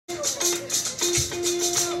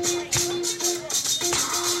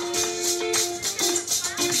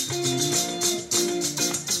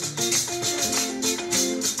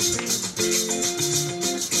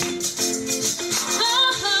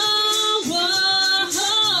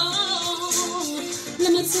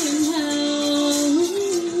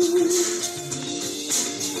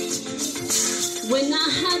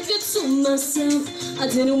myself. I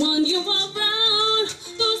didn't want you around.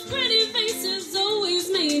 Those pretty faces always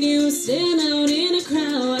made you stand out in a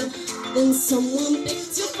crowd. Then someone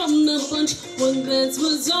picked you from the bunch. One glance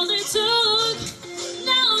was all it took.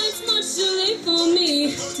 Now it's much too late for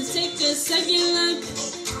me to take a second look.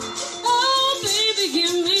 Oh, baby,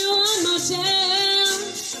 give me one more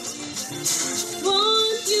chance.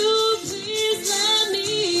 Won't you please let me?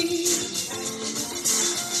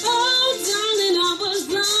 Oh, darling, I was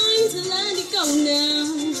blind to let it go now.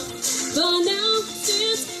 But now,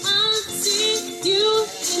 since I see you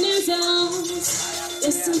in his arms,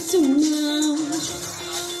 yes, I do now.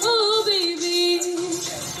 Oh, baby,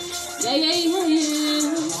 yeah, yeah, yeah, yeah.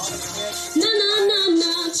 Nah, nah, nah,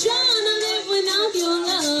 nah. Trying to live without your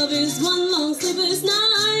love is one long sleepless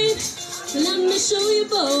night. Let me show you,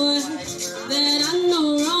 boy, that I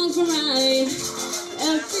know wrong from right.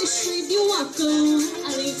 Every street you walk on,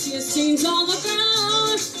 I leave tear stains on the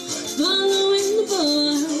ground. But